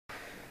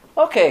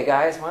Okay,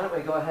 guys, why don't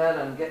we go ahead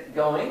and get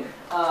going.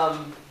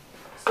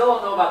 Still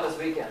don't know about this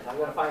weekend. I'm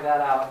going to find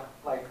that out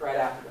like right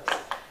after this.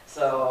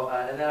 So,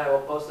 and then I will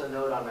post a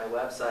note on my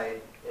website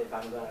if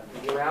I'm going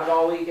to be around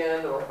all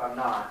weekend or if I'm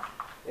not.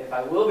 If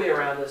I will be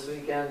around this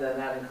weekend, then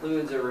that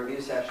includes a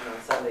review session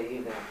on Sunday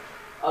evening.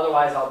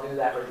 Otherwise, I'll do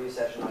that review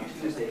session on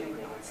Tuesday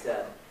evening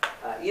instead.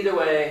 Either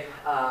way,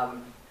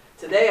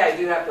 today I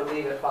do have to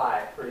leave at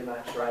 5, pretty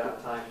much right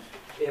on time.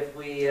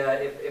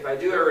 If I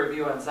do a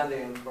review on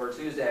Sunday or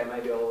Tuesday, I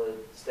might be able to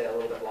stay a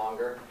little bit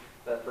longer.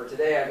 But for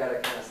today, I've got to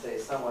kind of stay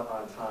somewhat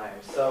on time.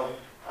 So,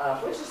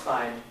 which is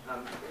fine.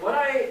 What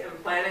I am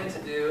planning to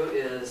do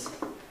is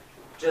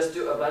just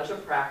do a bunch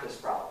of practice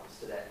problems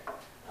today.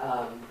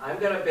 I'm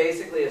going to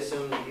basically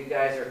assume that you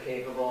guys are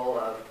capable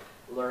of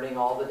learning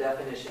all the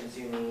definitions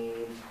you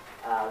need,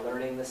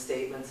 learning the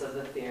statements of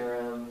the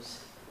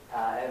theorems,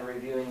 and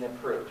reviewing the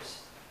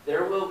proofs.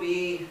 There will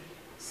be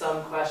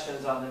some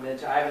questions on the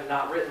midterm. I have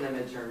not written the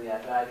midterm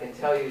yet, but I can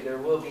tell you there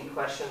will be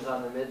questions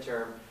on the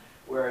midterm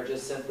where it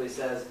just simply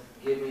says,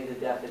 give me the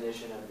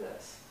definition of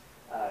this.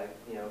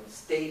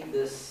 State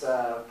this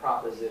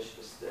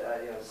proposition.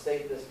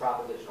 State this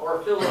proposition,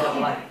 or fill in a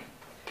blank.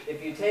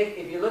 If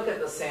you look at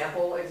the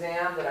sample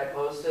exam that I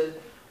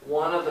posted,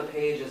 one of the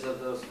pages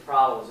of those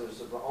problems, it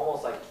was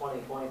almost like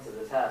 20 points of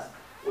the test,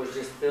 was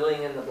just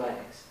filling in the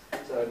blanks.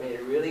 So it made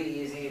it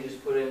really easy. You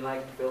just put in,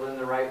 fill in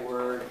the right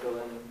word, fill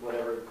in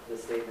whatever the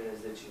statement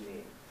is that you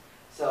need.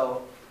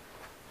 So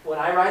when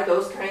I write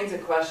those kinds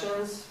of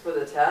questions for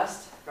the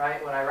test,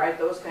 right, when I write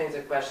those kinds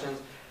of questions,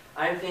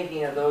 I'm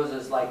thinking of those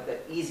as like the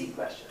easy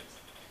questions.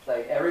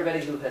 Like everybody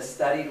who has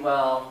studied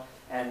well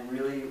and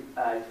really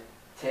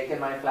taken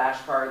my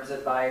flashcards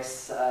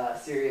advice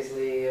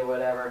seriously or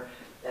whatever,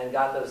 and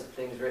got those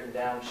things written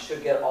down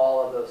should get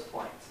all of those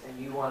points. And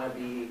you want to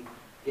be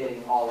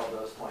getting all of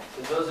those points.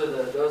 So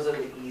those are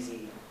the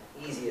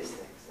easiest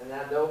things. And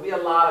there will be a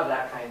lot of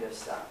that kind of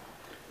stuff.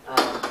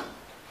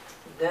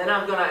 Then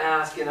I'm going to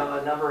ask a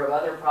number of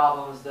other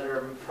problems that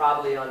are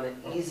probably on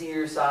the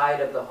easier side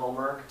of the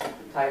homework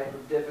type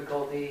of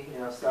difficulty,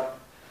 stuff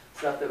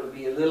that would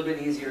be a little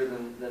bit easier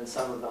than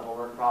some of the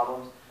homework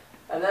problems.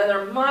 And then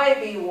there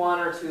might be one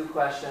or two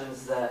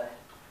questions that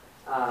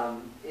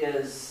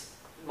is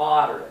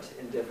moderate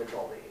in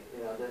difficulty,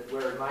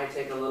 where it might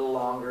take a little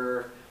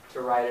longer to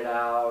write it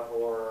out,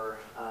 or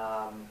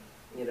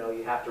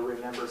you have to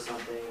remember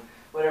something,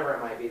 whatever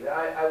it might be.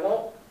 I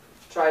won't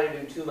try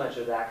to do too much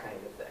of that kind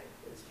of thing.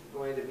 It's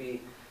going to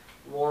be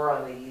more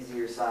on the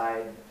easier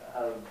side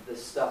of the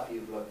stuff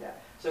you've looked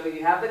at. So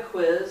you have the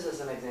quiz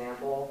as an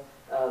example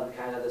of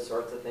kind of the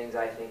sorts of things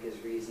I think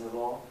is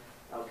reasonable.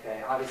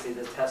 Okay, obviously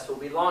this test will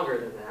be longer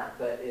than that,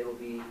 but it will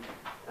be,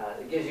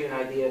 it gives you an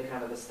idea of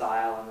kind of the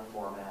style and the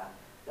format,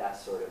 that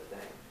sort of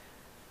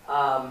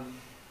thing.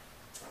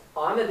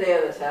 On the day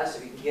of the test,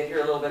 if you can get here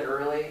a little bit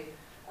early,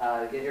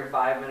 get here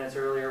 5 minutes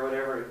early or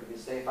whatever, if you can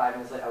stay 5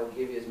 minutes late, I will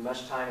give you as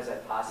much time as I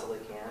possibly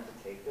can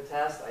to take the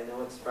test. I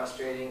know it's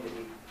frustrating to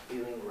be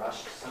feeling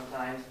rushed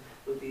sometimes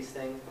with these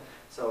things.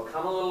 So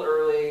come a little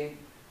early,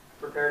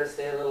 prepare to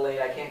stay a little late.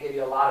 I can't give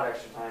you a lot of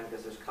extra time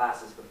because there's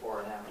classes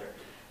before and after.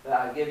 But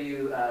I'll give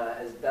you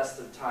as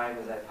best of time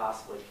as I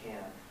possibly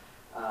can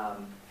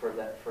for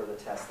the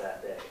test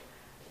that day.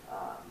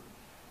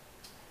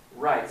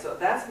 Right, so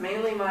that's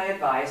mainly my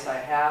advice. I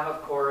have,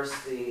 of course,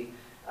 the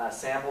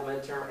sample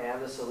midterm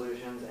and the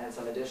solutions and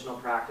some additional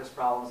practice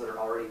problems that are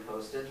already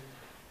posted.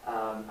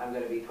 I'm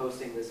going to be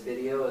posting this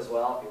video as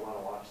well if you want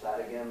to watch that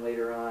again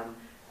later on.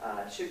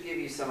 It should give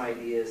you some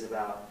ideas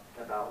about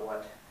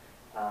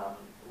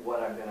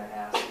what I'm going to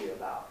ask you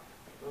about.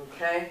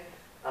 Okay?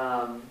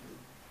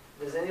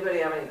 Does anybody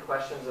have any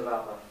questions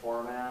about the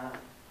format?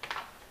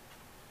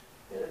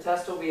 The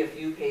test will be a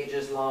few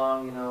pages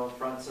long,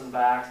 fronts and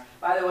backs.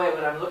 By the way,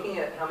 when I'm looking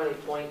at how many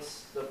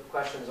points the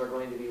questions are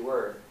going to be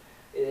worth,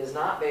 it is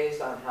not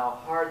based on how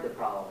hard the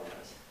problem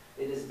is.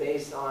 It is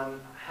based on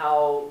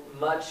how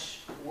much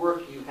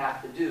work you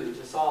have to do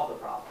to solve the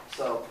problem.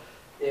 So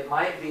it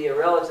might be a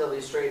relatively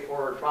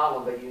straightforward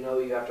problem, but you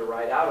have to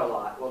write out a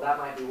lot. Well, that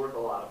might be worth a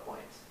lot of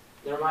points.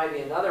 There might be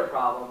another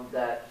problem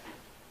that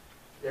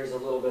there's a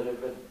little bit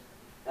of an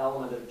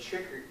element of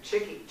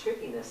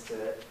trickiness to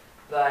it,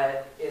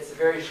 but it's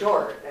very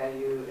short,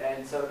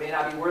 and so it may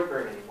not be worth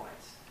very many points.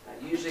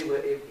 Usually,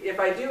 if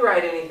I do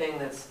write anything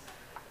that's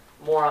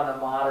more on the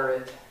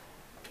moderate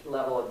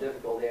level of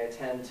difficulty, I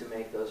tend to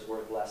make those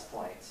worth less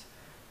points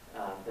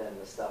than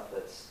the stuff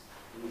that's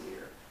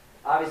easier.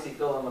 Obviously,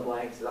 fill in the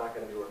blanks is not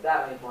going to be worth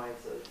that many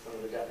points, some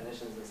of the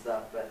definitions and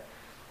stuff, but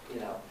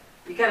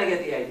you kind of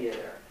get the idea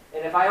there.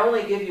 And if I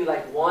only give you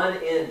like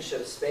 1 inch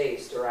of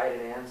space to write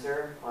an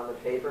answer on the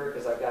paper,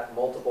 because I've got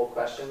multiple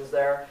questions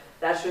there,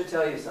 that should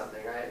tell you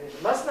something, right?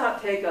 It must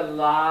not take a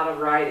lot of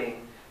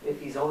writing if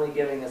he's only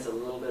giving us a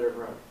little bit of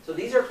room. So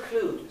these are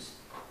clues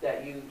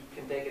that you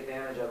can take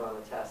advantage of on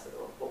the test that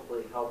will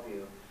hopefully help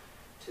you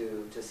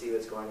to see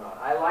what's going on.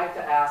 I like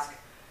to ask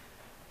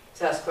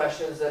test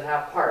questions that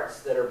have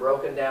parts that are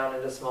broken down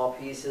into small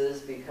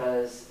pieces,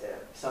 because if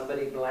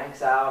somebody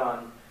blanks out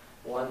on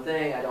one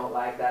thing. I don't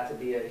like that to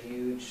be a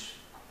huge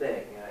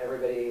thing. You know,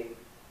 everybody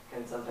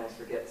can sometimes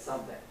forget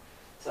something.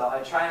 So I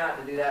try not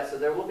to do that. So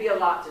there will be a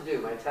lot to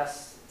do. My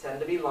tests tend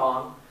to be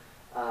long.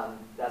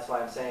 That's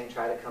why I'm saying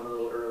try to come a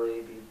little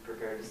early, be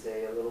prepared to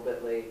stay a little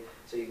bit late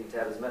so you can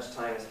have as much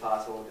time as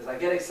possible. Because I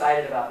get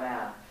excited about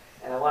math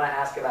and I want to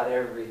ask about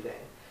everything.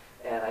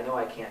 And I know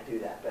I can't do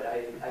that, but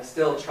I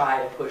still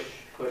try to push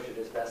it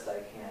as best I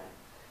can.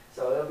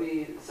 So it'll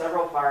be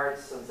several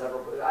parts and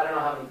several, I don't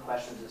know how many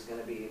questions it's going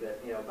to be, but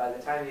you know, by the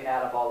time you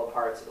add up all the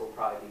parts, it will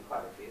probably be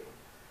quite a few.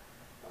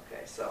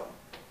 Okay, so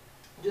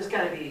just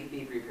kind of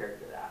be prepared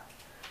for that.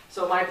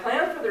 So my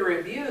plan for the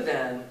review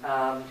then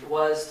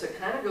was to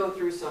kind of go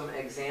through some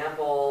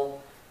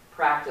example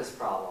practice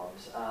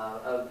problems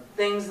of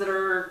things that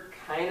are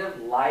kind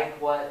of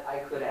like what I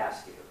could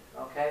ask you,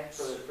 okay,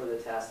 for the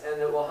test,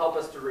 and it will help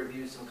us to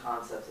review some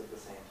concepts at the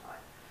same time.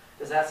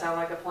 Does that sound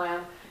like a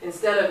plan?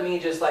 Instead of me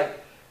just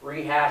like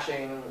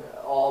rehashing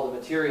all the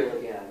material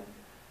again,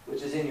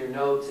 which is in your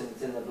notes and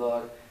it's in the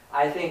book,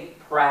 I think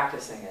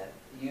practicing it,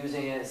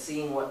 using it,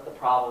 seeing what the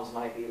problems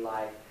might be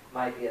like,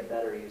 might be a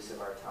better use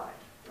of our time.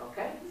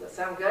 Okay, does that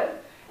sound good?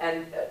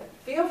 And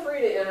feel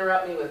free to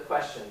interrupt me with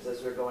questions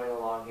as we're going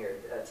along here.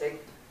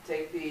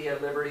 Take the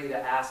liberty to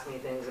ask me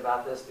things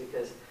about this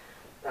because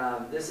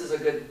this is a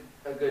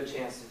good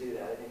chance to do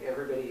that. I think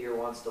everybody here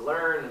wants to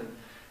learn,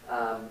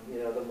 and you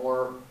know, the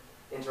more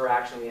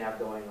interaction we have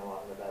going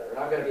along, the better. And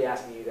I'm going to be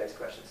asking you guys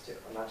questions too.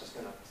 I'm not just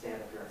going to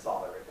stand up here and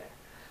solve everything.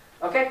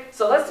 Okay,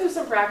 so let's do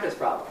some practice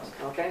problems.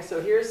 Okay,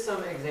 so here's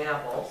some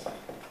examples,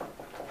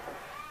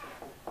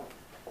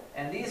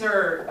 and these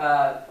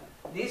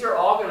are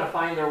all going to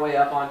find their way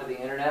up onto the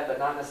internet, but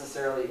not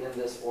necessarily in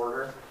this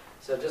order.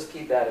 So just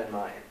keep that in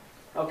mind.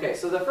 Okay,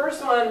 so the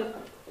first one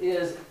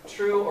is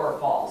true or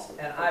false.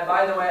 And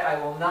by the way,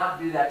 I will not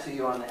do that to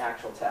you on the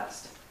actual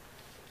test.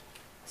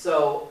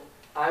 So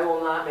I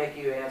will not make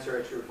you answer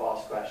a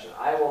true-false question.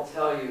 I will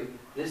tell you,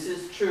 this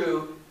is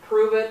true,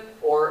 prove it,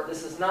 or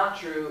this is not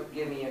true,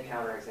 give me a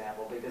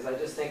counterexample. Because I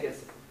just think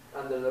it's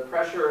under the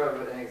pressure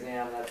of an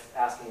exam that's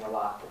asking a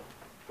lot to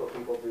put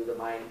people through the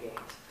mind games.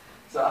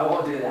 So I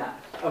won't do that.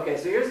 Okay,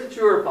 so here's the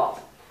true or false.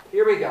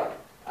 Here we go.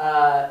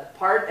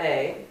 Part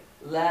A,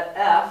 let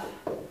f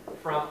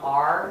from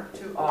R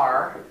to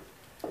R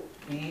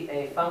be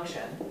a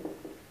function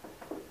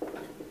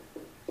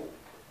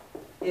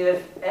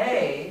if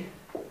A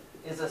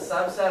is a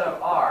subset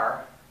of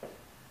R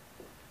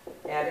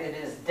and it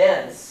is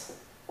dense.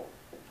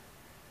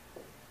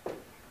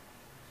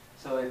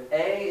 So if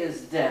A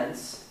is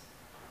dense,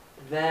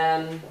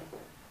 then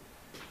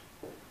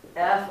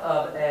f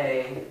of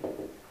A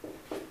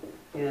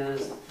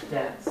is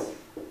dense.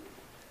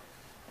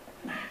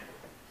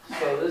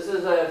 So this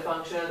is a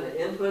function, the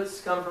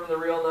inputs come from the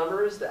real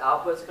numbers, the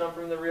outputs come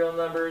from the real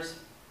numbers,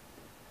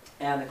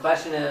 and the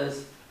question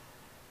is,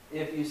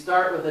 if you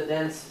start with a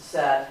dense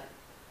set,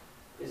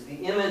 is the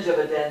image of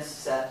a dense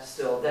set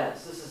still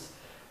dense? This is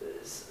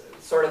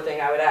the sort of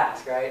thing I would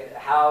ask, right?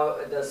 How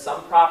does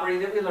some property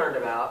that we learned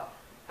about,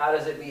 how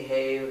does it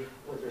behave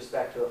with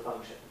respect to a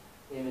function?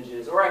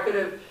 Images, or I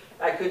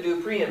could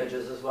do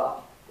pre-images as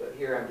well, but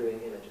here I'm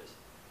doing images.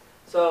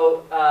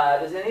 So,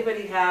 does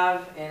anybody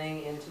have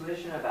any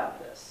intuition about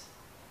this?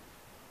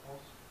 False.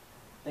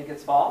 Think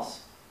it's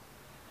false?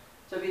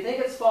 So if you think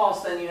it's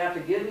false, then you have to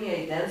give me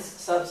a dense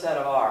subset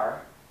of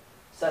R,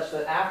 such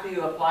that after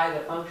you apply the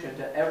function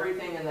to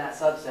everything in that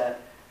subset,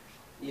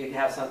 you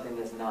have something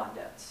that's not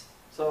dense.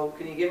 So,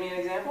 can you give me an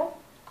example?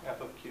 F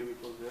of q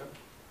equals 0.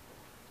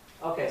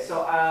 Okay,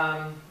 so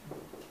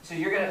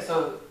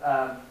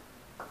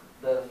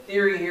the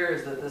theory here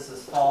is that this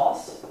is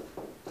false.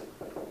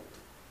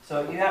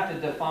 So you have to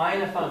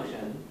define a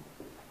function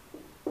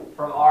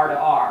from R to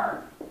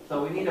R.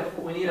 So we need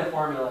a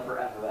formula for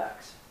f of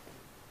x.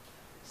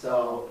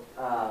 So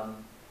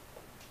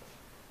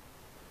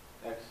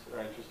X or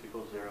interest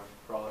equals 0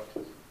 for all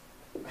x's.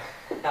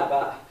 how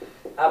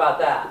about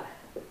that?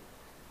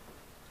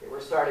 Okay, we're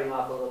starting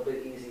off a little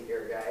bit easy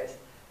here, guys.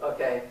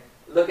 Okay,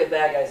 look at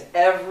that, guys.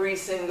 Every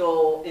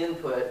single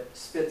input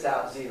spits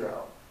out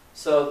 0.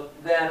 So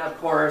then, of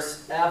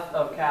course, f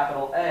of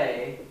capital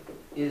A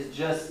is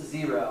just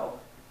 0.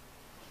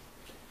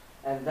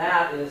 And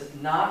that is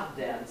not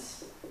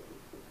dense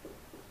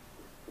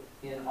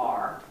in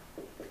R.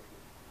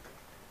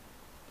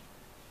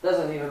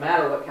 Doesn't even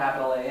matter what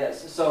capital A is.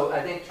 So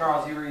I think,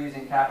 Charles, you were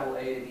using capital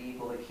A to be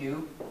equal to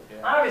Q.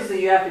 Yeah.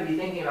 Obviously, you have to be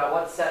thinking about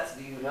what sets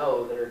do you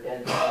know that are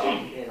dense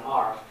in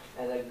R.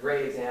 And a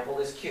great example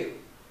is Q,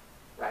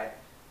 right?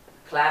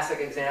 Classic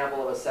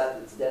example of a set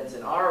that's dense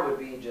in R would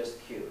be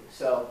just Q.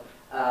 So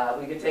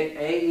we could take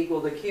A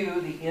equal to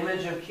Q. The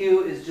image of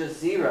Q is just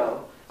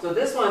 0. So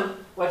this one,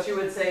 what you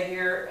would say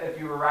here, if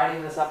you were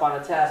writing this up on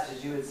a test,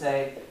 is you would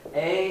say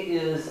A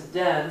is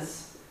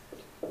dense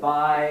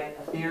by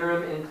a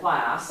theorem in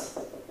class.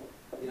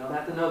 You don't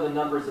have to know the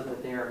numbers of the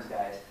theorems,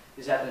 guys.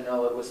 You just have to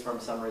know it was from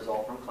some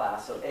result from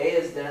class. So A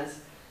is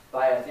dense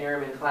by a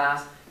theorem in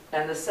class.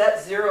 And the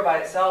set 0 by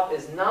itself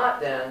is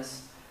not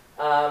dense.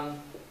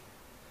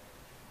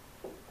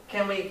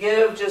 can we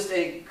give just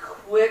a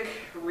quick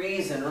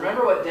reason?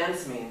 Remember what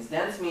dense means.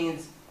 Dense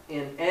means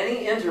in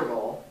any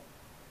interval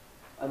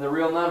on the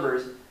real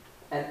numbers,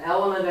 an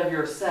element of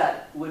your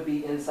set would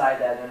be inside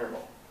that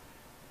interval.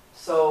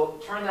 So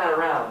turn that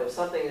around. If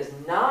something is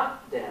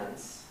not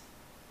dense,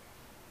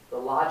 the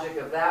logic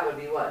of that would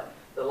be what?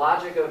 The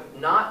logic of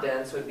not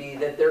dense would be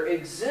that there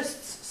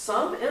exists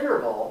some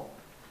interval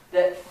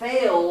that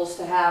fails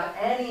to have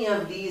any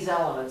of these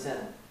elements in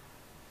it.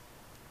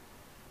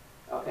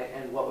 Okay,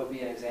 and what would be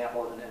an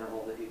example of an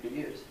interval that you could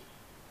use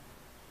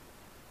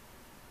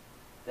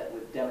that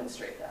would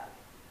demonstrate that?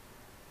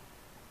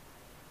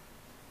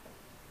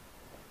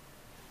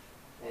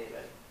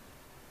 Anybody?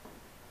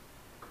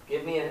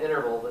 Give me an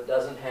interval that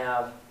doesn't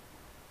have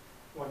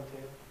 1, 2.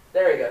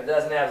 There you go. It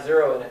doesn't have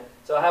 0 in it.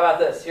 So how about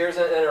this? Here's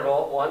an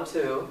interval, 1,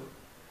 2,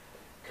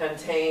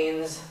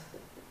 contains,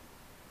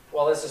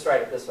 well, let's just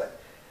write it this way.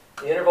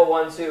 The interval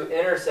 1, 2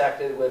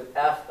 intersected with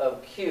f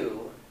of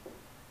q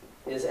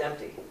is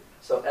empty.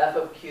 So f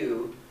of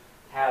q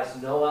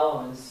has no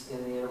elements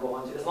in the interval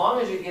 1, 2. As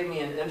long as you give me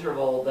an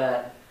interval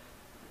that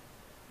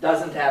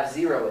doesn't have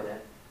 0 in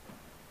it,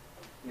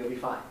 you'll be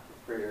fine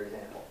for your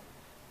example.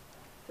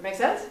 Does that make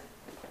sense?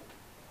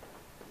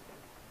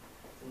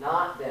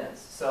 Not dense.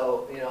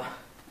 So,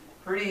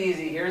 pretty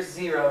easy. Here's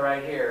 0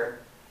 right here.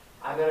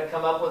 I'm going to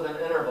come up with an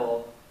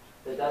interval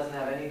that doesn't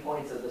have any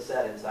points of the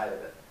set inside of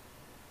it.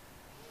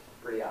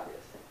 Pretty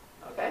obvious.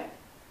 Okay?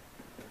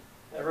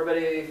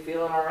 Everybody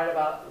feeling all right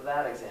about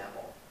that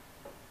example?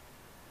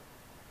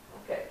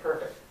 Okay,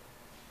 perfect.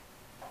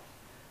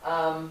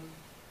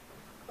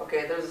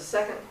 Okay, there's a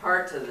second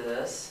part to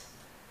this.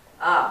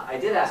 I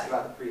did ask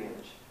about the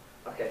preimage.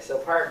 Okay, so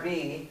part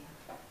B.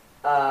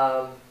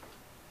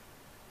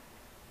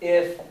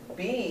 If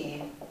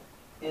B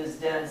is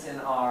dense in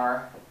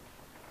R,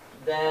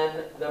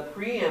 then the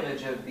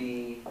preimage of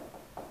B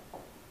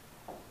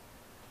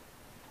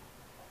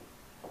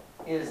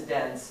is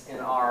dense in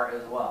R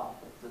as well.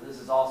 So this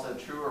is also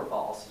true or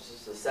false. It's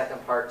just the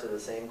second part to the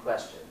same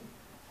question.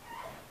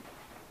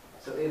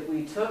 So if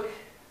we took,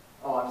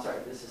 I'm sorry,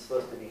 this is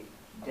supposed to be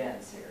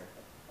dense here.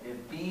 If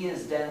B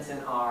is dense in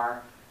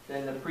R,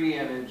 then the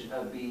preimage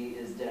of B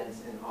is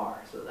dense in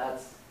R. So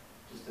that's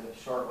just a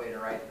short way to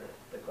write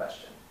the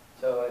question.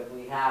 So if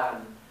we have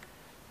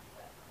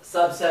a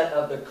subset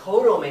of the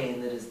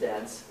codomain that is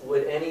dense,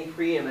 would any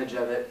preimage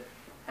of it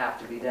have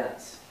to be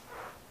dense?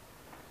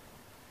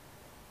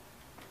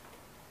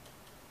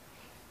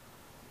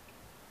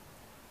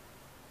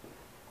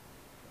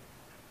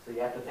 So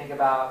you have to think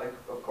about,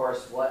 of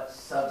course, what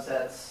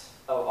subsets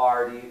of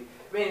R do you...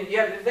 you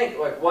have to think,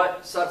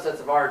 what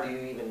subsets of R do you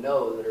even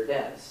know that are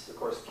dense? Of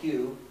course,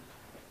 Q.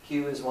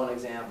 Q is one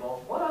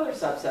example. What other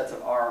subsets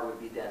of R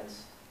would be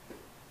dense?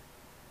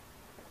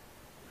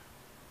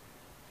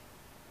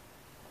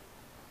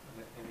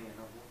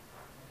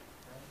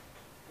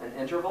 An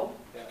interval?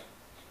 Yeah.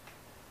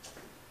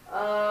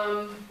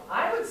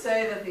 I would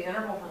say that the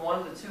interval from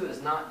 1 to 2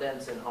 is not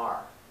dense in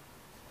R.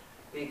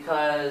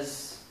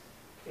 Because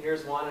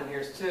here's 1 and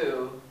here's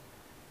 2.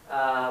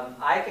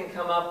 I can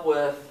come up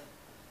with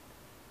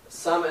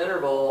some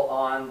interval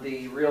on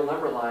the real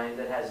number line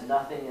that has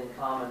nothing in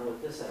common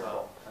with this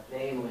interval,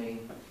 namely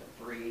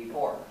 3,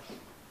 4.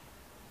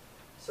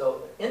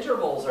 So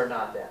intervals are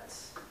not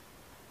dense.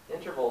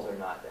 Intervals are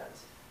not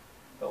dense.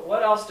 But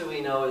what else do we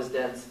know is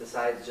dense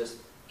besides just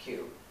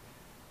Q?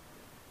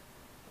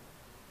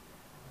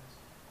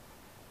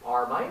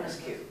 R minus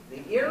Q.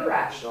 The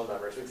irrational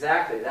numbers.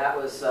 Exactly. That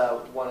was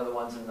one of the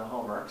ones in the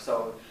homework.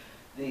 So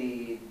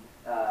the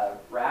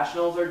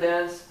rationals are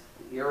dense.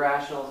 The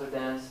irrationals are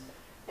dense.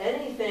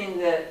 Anything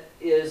that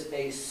is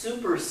a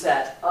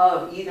superset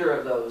of either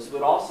of those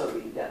would also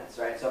be dense,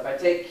 right? So if I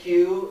take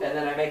Q and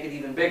then I make it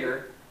even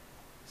bigger,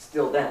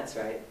 still dense,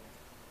 right?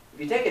 If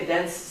you take a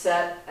dense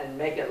set and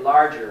make it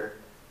larger,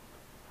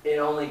 it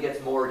only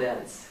gets more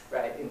dense,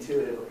 right,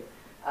 intuitively.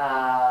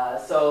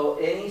 So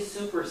any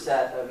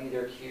superset of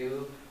either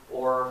Q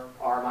or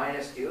R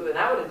minus Q, and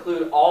that would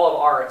include all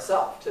of R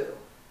itself, too.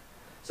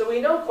 So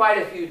we know quite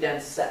a few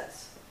dense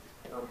sets.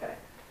 Okay.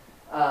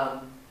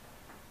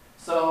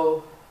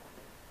 So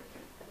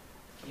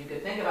you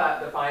could think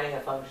about defining a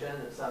function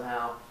that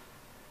somehow,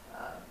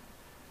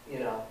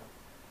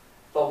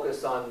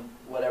 focused on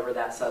whatever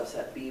that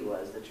subset B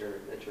was that you're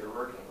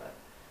working with.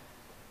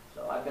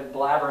 So I've been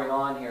blabbering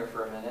on here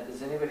for a minute.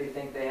 Does anybody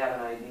think they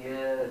have an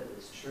idea? Is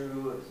this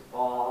true? Is it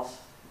false?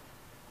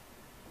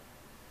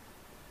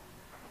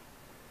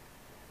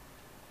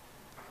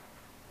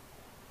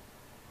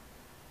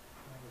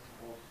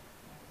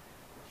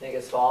 Think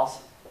it's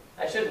false?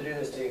 I shouldn't do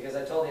this to you because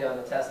I told you on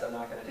the test I'm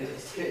not going to do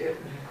this to you.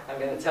 I'm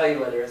going to tell you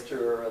whether it's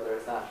true or whether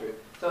it's not true.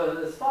 So if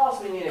it's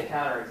false, we need a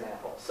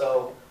counterexample.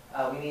 So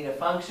we need a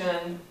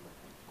function,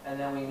 and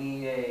then we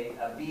need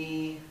a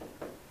b,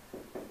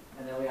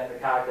 and then we have to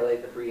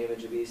calculate the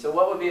preimage of b. So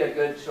what would be a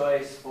good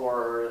choice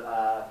for,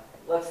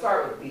 let's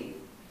start with b.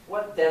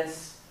 What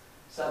dense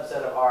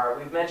subset of R?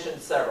 We've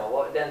mentioned several.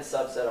 What dense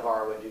subset of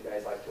R would you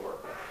guys like to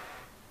work with?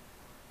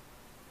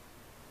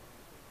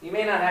 You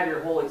may not have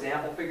your whole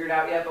example figured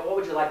out yet, but what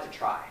would you like to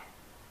try?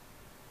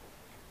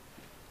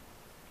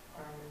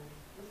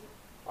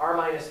 R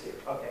minus Q.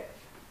 Okay.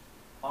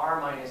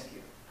 R minus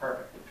Q.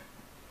 Perfect.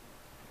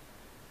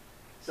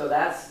 So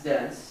that's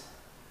dense.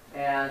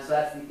 And so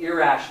that's the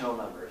irrational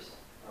numbers.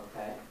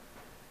 Okay.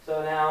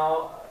 So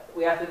now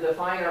we have to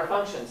define our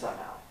function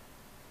somehow.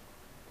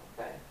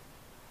 Okay.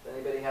 Does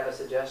anybody have a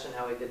suggestion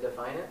how we could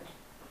define it?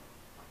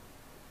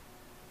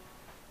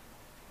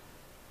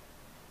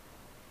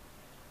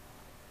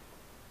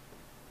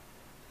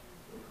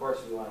 Of course,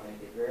 we want to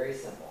make it very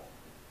simple.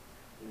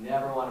 You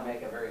never want to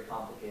make it very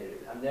complicated.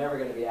 I'm never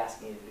going to be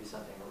asking you to do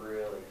something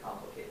really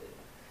complicated.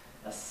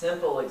 A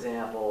simple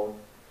example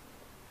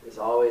is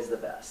always the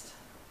best.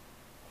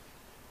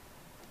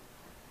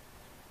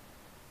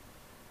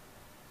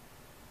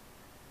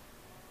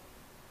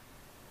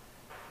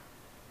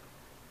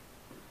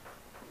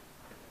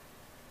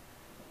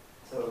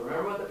 So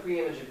remember what the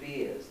preimage of B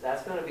is.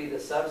 That's going to be the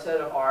subset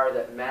of R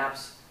that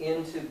maps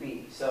into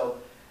B. So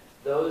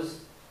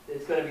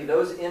it's going to be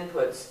those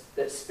inputs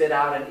that spit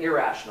out an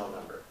irrational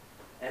number.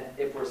 And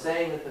if we're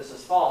saying that this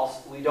is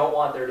false, we don't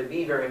want there to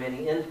be very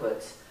many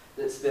inputs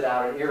that spit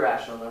out an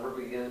irrational number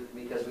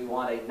because we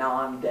want a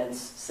non-dense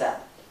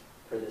set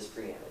for this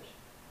preimage.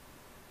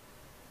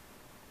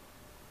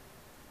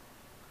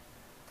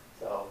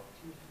 So,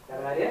 got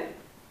an idea?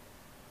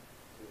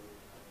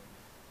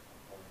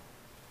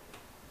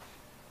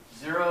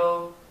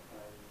 0.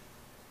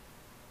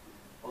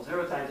 Well,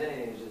 0 times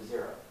anything is just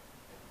 0.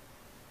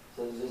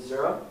 So is this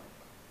 0?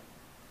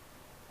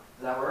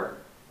 Does that work?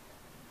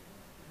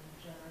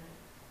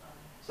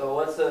 So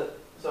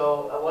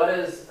what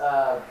is,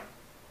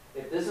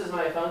 if this is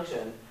my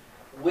function,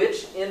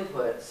 which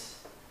inputs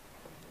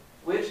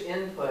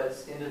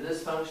into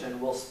this function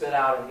will spit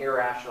out an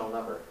irrational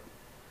number?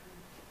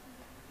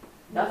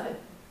 Nothing.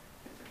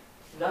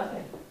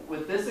 Nothing.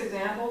 With this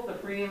example, the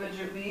preimage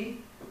of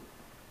B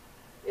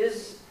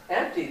is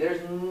empty.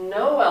 There's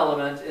no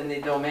element in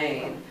the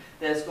domain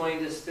that's going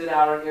to spit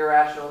out an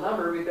irrational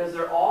number because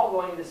they're all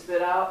going to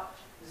spit out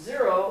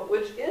 0,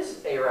 which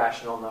is a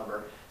rational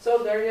number.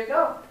 So there you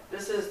go.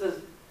 This is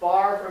as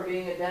far from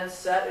being a dense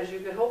set as you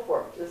could hope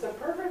for. It's a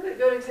perfectly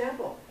good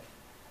example.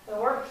 It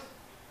works.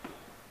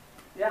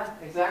 Yeah,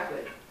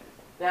 exactly.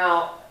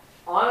 Now,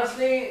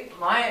 honestly,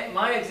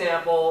 my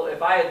example,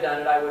 if I had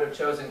done it, I would have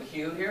chosen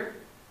Q here.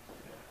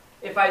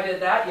 If I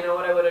did that, you know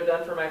what I would have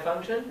done for my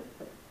function?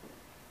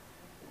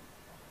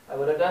 I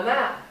would have done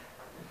that.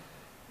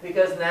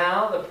 Because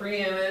now the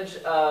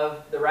preimage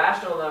of the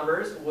rational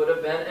numbers would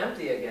have been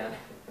empty again.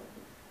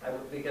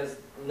 Because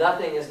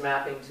nothing is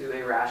mapping to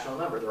a rational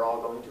number. They're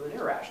all going to an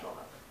irrational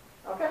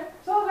number. Okay,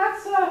 so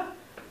that's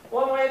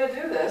one way to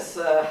do this.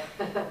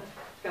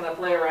 Kind of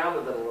play around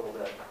with it a little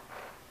bit.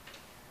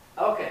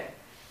 Okay,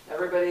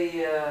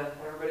 everybody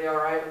all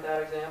right with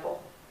that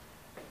example?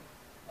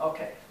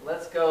 Okay,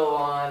 let's go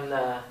on.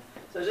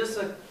 So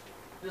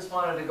just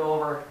wanted to go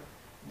over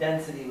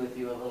density with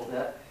you a little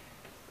bit.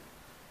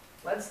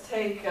 Let's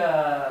take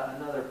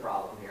another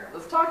problem here.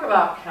 Let's talk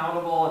about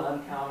countable and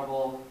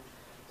uncountable.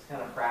 Let's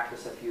kind of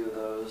practice a few of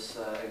those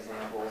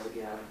examples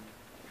again.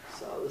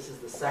 So this is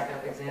the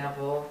second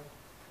example.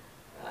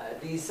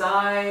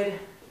 Decide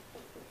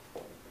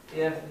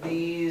if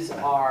these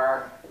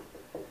are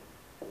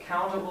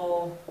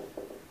countable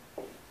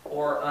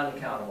or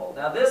uncountable.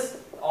 Now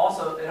this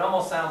also, it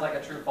almost sounds like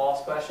a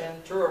true-false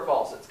question. True or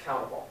false, it's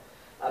countable.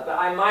 But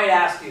I might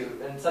ask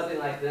you, in something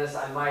like this,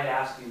 I might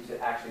ask you to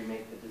actually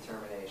make the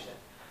determination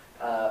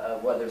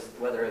of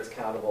whether it's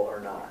countable or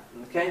not.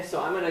 Okay,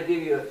 so I'm going to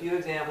give you a few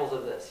examples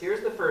of this.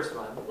 Here's the first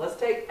one. Let's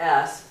take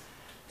S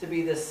to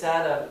be the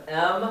set of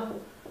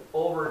m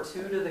over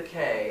 2 to the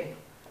k,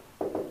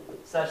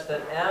 such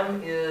that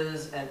m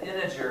is an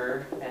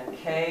integer and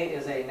k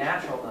is a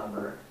natural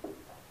number,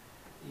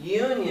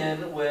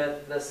 union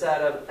with the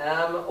set of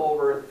m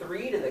over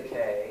 3 to the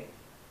k,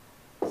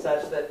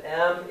 such that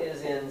m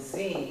is in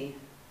Z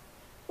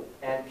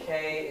and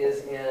k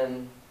is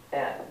in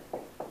N.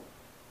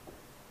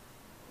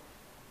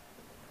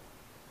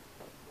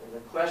 And the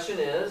question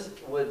is,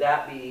 would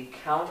that be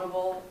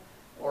countable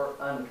or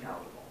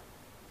uncountable?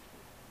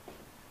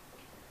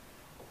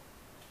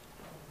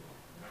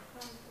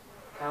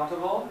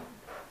 Countable?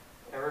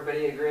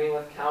 Everybody agreeing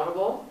with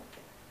countable?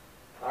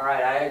 All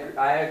right,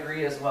 I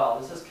agree as well.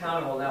 This is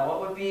countable. Now what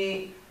would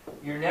be,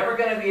 you're never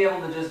going to be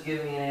able to just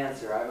give me an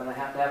answer. I'm going to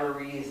have a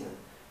reason.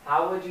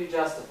 How would you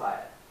justify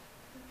it?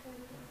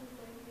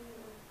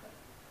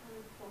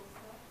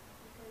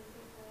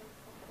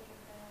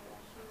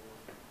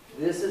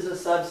 This is a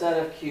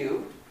subset of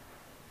Q.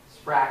 It's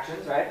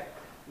fractions, right?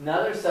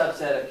 Another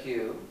subset of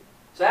Q.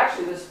 So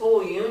actually this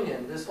whole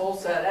union, this whole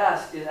set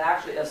S is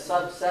actually a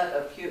subset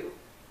of Q.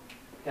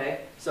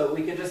 Okay? So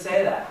we could just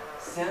say that.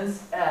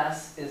 Since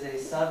S is a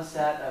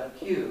subset of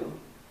Q,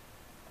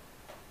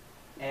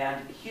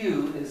 and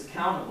Q is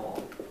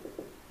countable,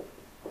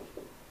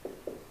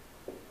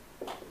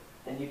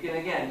 and you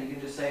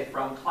can just say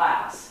from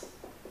class.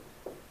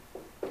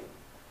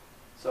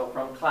 So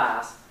from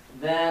class,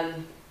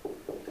 then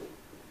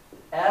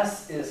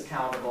S is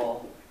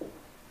countable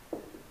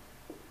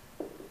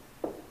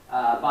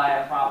by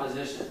a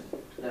proposition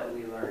that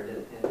we learned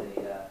in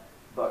the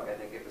book. I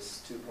think it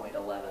was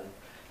 2.11.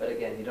 But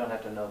again, you don't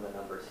have to know the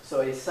numbers.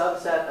 So a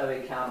subset of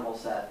a countable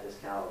set is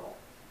countable.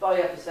 That's all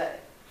you have to say.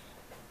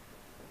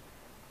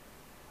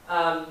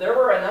 There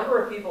were a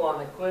number of people on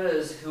the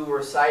quiz who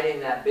were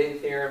citing that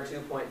big theorem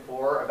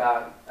 2.4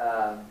 about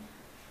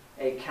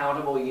a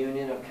countable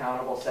union of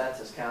countable sets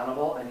is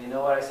countable. And you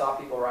know what I saw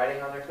people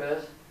writing on their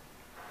quiz?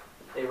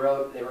 They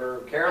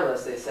were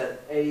careless. They said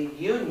a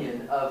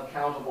union of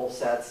countable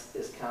sets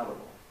is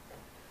countable.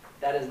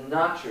 That is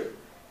not true.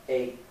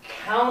 A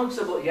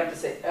countable, you have to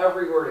say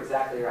every word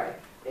exactly right.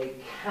 A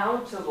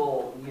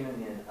countable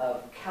union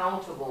of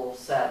countable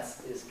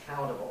sets is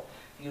countable.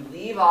 If you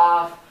leave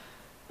off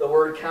the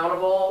word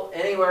countable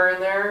anywhere in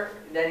there,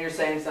 then you're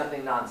saying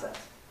something nonsense.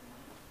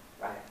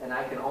 Right? And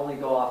I can only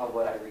go off of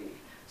what I read.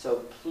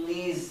 So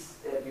please,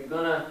 if you're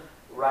going to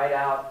write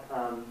out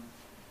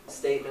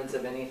statements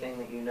of anything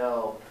that you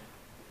know,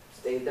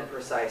 state them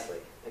precisely.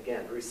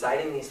 Again,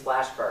 reciting these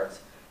flashcards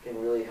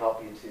can really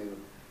help you to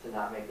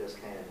not make those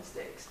kind of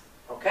mistakes.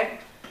 Okay?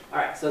 All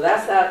right, so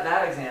that's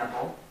that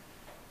example.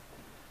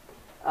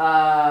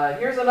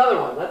 Here's another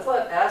one. Let's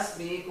let S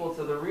be equal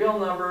to the real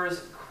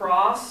numbers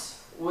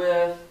cross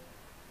with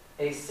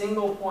a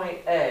single point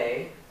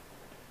A.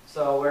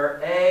 So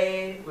where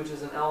A, which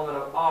is an element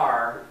of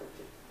R,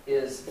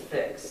 is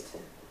fixed.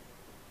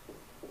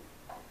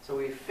 So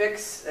we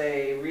fix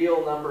a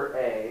real number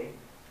A,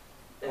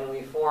 and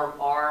we form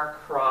R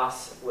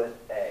cross with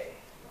A.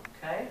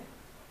 Okay?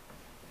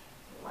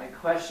 My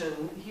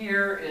question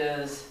here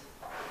is,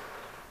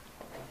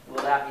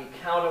 will that be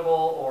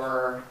countable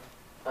or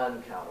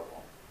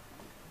uncountable?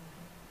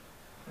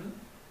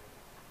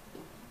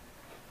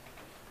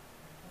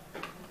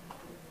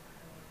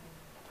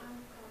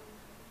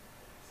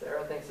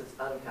 Sarah thinks it's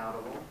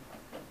uncountable.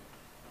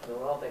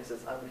 Noel thinks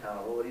it's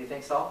uncountable. What do you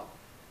think, Saul?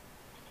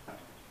 I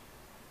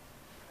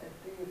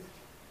think it's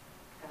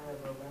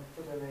countable. I'm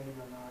put a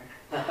name on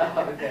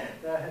R. Okay.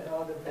 That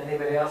all depends.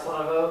 Anybody else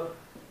want to vote?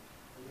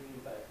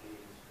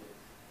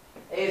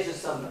 A is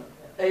just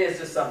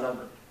some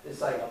number.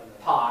 It's like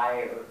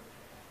pi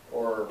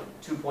or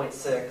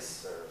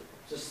 2.6 or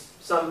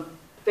just some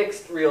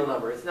fixed real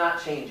number. It's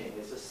not changing.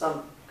 It's just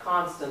some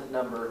constant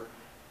number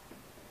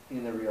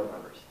in the real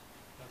numbers.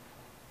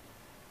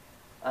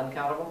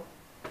 Uncountable?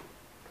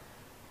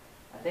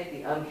 I think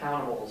the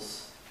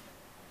uncountables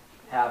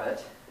have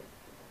it.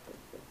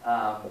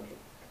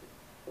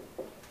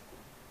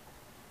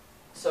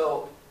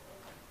 So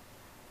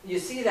you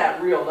see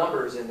that real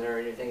numbers in there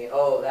and you're thinking,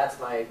 oh, that's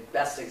my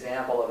best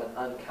example of an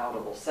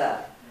uncountable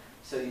set.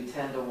 So you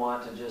tend to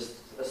want to just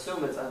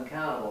assume it's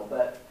uncountable.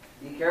 But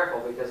be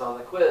careful, because on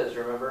the quiz,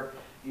 remember,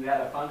 you had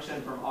a function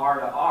from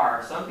R to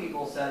R. Some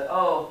people said,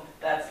 oh,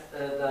 that's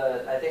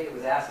I think it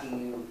was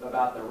asking you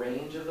about the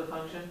range of the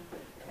function.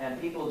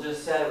 And people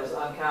just said it was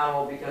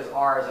uncountable because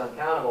R is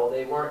uncountable.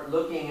 They weren't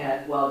looking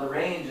at, well, the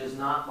range is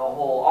not the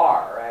whole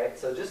R, right?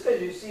 So just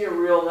because you see a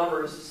real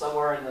number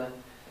somewhere in the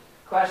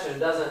question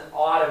doesn't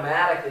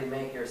automatically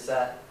make your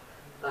set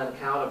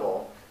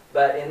uncountable.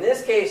 But in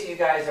this case, you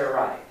guys are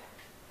right.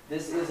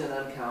 This is an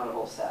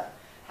uncountable set.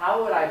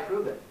 How would I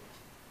prove it?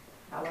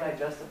 How would I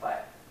justify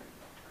it?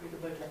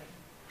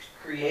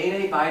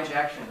 Create a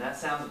bijection. That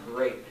sounds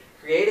great.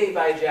 Create a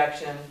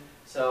bijection.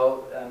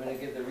 So I'm going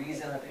to give the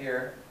reason up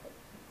here.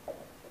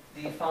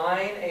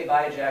 Define a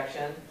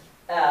bijection,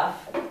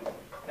 F.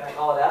 Can I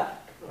call it F?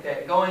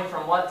 Okay, going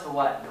from what to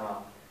what,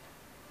 Noel?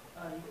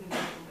 You can go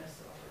from S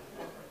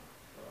to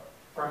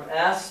R. From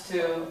S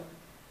to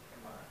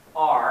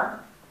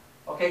R.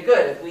 Okay,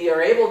 good. If we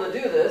are able to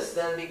do this,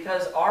 then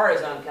because R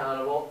is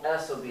uncountable,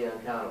 S will be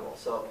uncountable.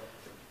 So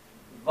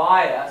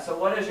via, so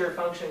what is your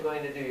function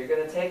going to do? You're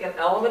going to take an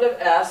element of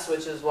S,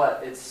 which is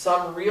what? It's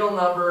some real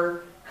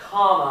number,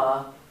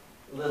 comma,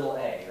 little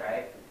a,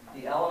 right?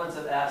 The elements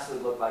of S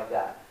would look like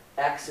that.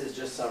 X is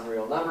just some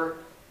real number.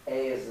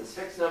 A is this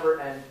fixed number.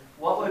 And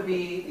what would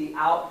be the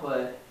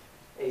output,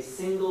 a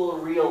single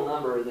real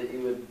number that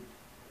you would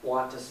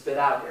want to spit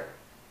out here?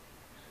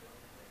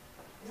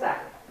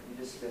 Exactly. You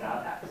just spit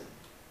out X.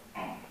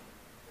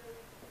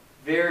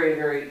 Very,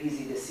 very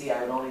easy to see.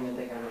 I don't even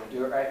think I'm going to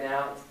do it right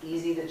now. It's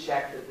easy to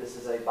check that this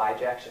is a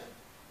bijection.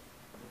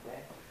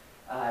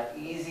 Okay?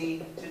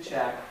 Easy to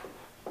check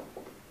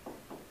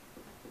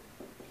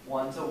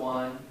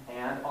one-to-one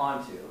and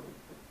onto.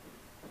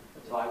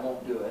 So I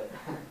won't do it.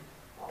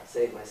 I'll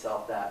save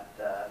myself that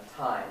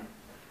time.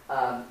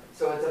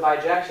 So it's a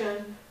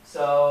bijection.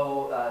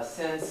 So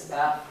since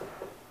F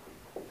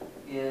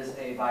is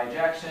a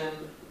bijection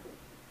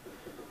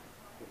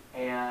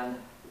and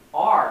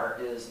R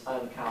is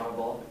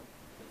uncountable,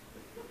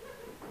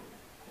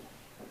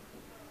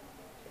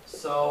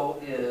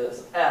 so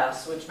is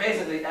S, which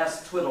basically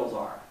S twiddles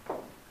R.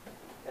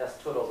 S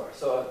twiddles R.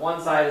 So if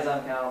one side is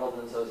uncountable,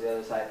 then so is the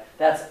other side.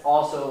 That's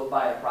also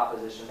by a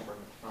proposition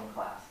from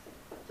class.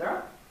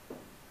 Sarah?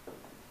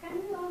 Can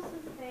we also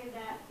say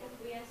that if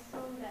we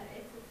assume that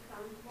S is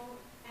countable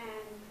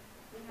and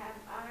we have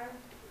R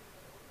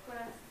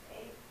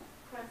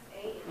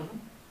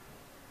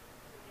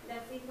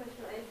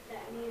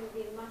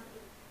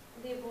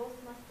They both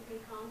must be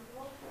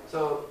countable.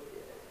 So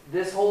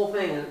this whole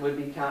thing would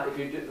be if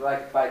you do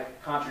like by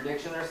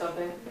contradiction or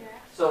something. Yeah.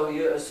 So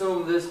you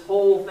assume this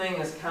whole thing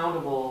is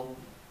countable.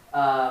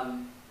 That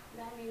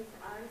means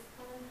R is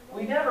countable.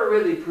 We never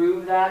really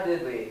proved that,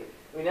 did we?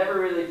 We never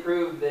really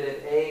proved that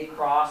if A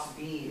cross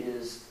B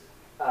is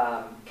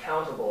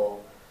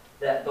countable,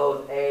 that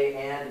both A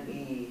and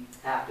B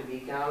have to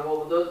be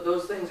countable.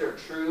 Those things are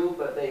true,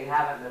 but they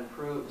haven't been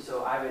proved.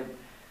 So I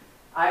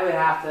would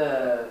have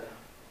to.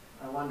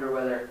 I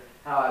wonder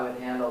how I would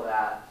handle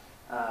that.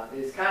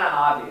 It's kind of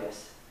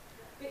obvious,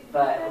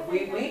 but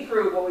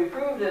what we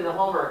proved in the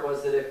homework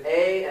was that if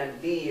A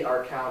and B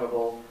are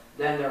countable,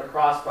 then their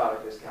cross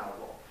product is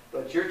countable.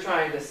 But you're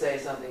trying to say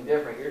something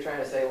different. You're trying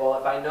to say, well,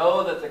 if I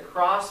know that the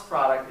cross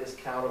product is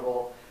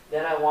countable,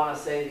 then I want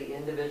to say the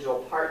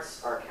individual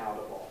parts are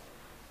countable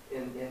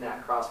in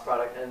that cross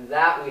product, and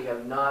that we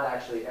have not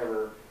actually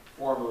ever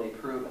formally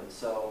proven.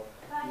 So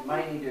you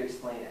might need to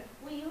explain it.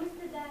 We used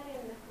the data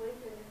in the quiz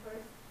in the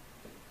first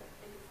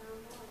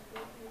example.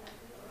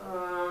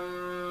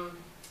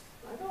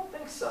 I don't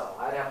think so.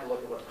 I'd have to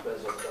look at what the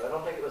quiz was, but I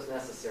don't think it was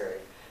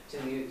necessary to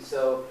use.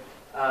 So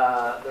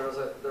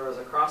there was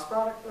a cross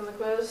product in the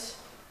quiz.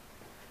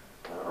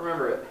 I don't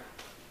remember it.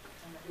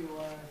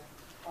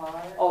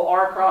 R. Oh,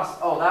 R cross.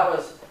 Oh, that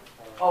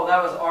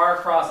was R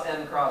cross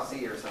N cross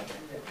Z or something.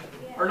 Yeah.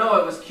 Or no,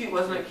 it was Q.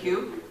 Wasn't it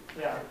Q?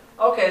 Yeah.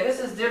 Okay, this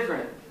is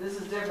different. This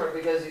is different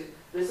because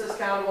this is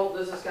countable,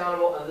 and this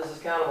is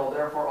countable.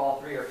 Therefore,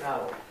 all three are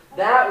countable.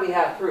 That we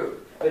have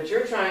proved. But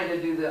you're trying to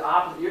do the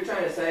opposite. You're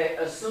trying to say,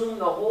 assume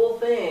the whole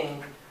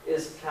thing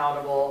is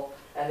countable,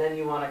 and then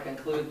you want to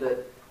conclude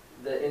that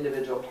the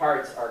individual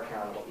parts are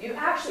countable. You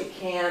actually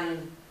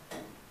can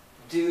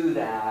do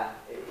that.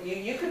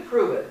 You could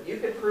prove it. You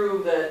could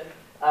prove that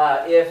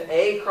if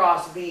A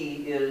cross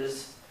B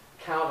is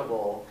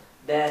countable,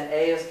 then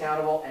A is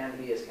countable and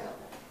B is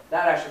countable.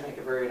 That actually make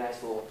a very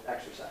nice little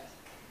exercise.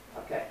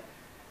 Okay,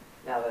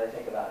 now that I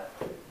think about it.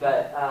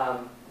 But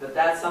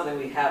that's something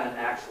we haven't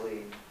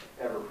actually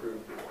ever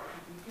proved before.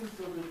 You can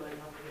still do by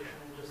calculation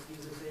and just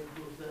use the same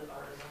proof that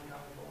R is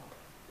uncountable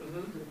to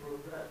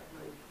prove that,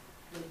 like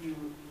you do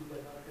by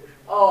calculation.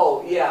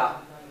 Oh,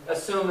 yeah.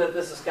 Assume that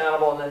this is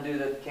countable and then do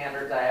the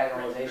Cantor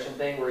diagonalization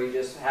thing where you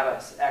just have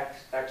an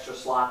extra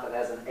slot that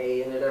has an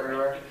A in it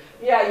everywhere.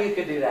 Yeah, you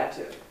could do that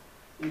too.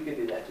 You could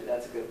do that too.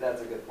 That's a good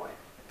point.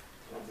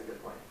 That's a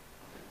good point.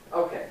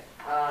 Okay.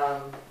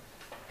 All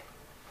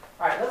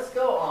right, let's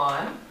go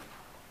on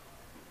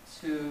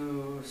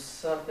to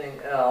something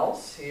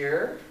else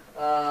here.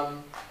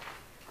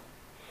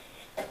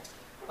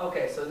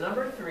 Okay, so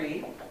number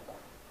 3.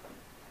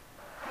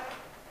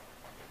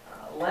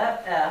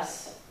 Let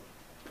S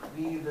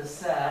be the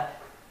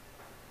set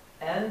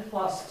n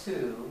plus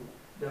 2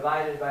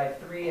 divided by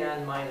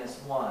 3n minus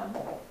 1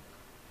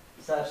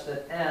 such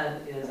that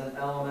n is an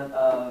element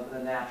of the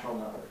natural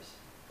numbers.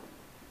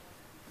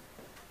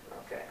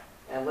 Okay,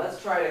 and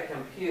let's try to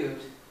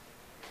compute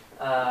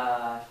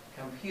the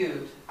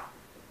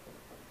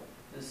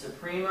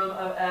supremum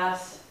of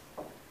S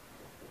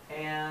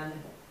and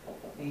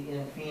the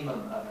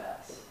infimum of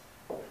S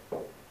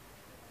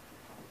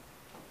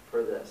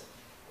for this.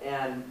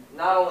 And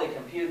not only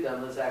compute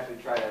them, let's actually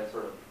try to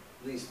sort of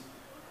at least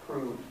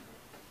prove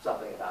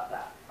something about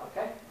that,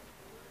 okay?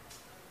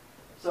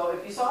 So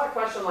if you saw a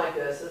question like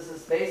this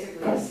is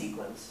basically a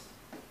sequence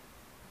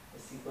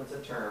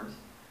of terms.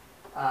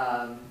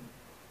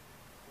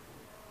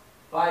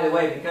 By the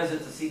way, because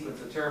it's a sequence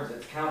of terms,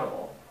 it's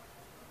countable.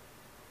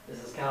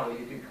 This is countable.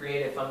 You could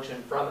create a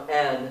function from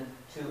n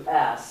to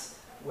s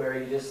where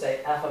you just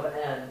say f of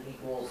n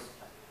equals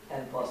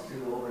n plus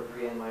 2 over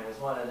 3n minus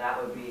 1, and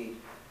that would be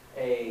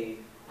a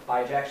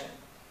bijection.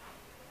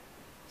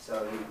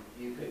 So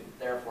you could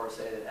therefore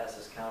say that S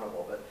is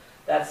countable, but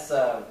that's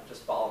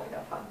just following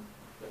up on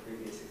the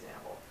previous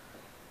example.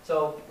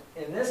 So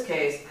in this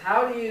case,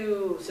 how do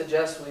you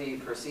suggest we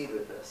proceed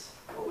with this?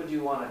 What would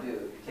you want to do?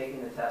 If you're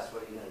taking the test,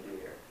 what are you going to do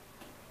here?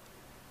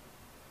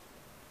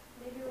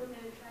 Maybe we're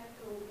going to try to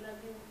plug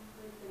in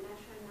with the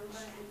natural number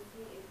and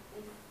see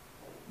if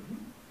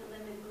the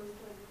limit goes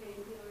to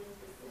infinity or a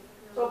specific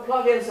number. So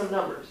plug in some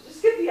numbers.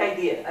 Just get the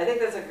idea. I think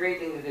that's a great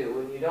thing to do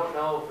when you don't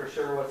know for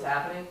sure what's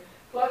happening.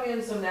 Plug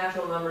in some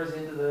natural numbers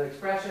into the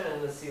expression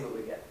and let's see what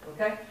we get.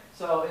 Okay?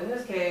 So in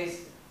this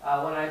case,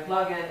 when I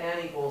plug in n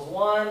equals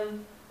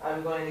 1,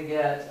 I'm going to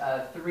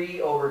get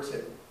 3 over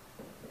 2.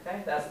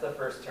 Okay? That's the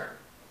first term.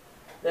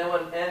 Then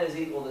when n is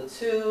equal to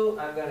 2,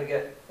 I'm going to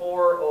get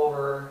 4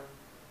 over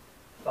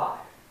 5.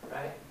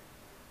 Right?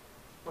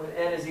 When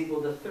n is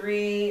equal to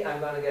 3, I'm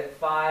going to get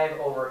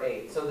 5 over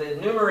 8. So the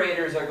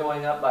numerators are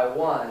going up by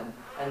 1,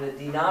 and the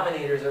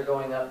denominators are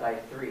going up by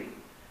 3.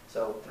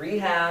 So 3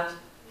 halves,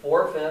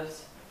 4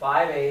 fifths,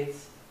 5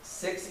 eighths,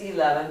 6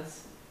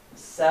 elevenths,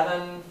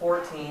 7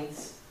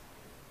 14ths,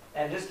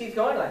 and just keeps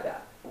going like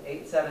that.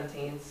 8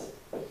 17ths,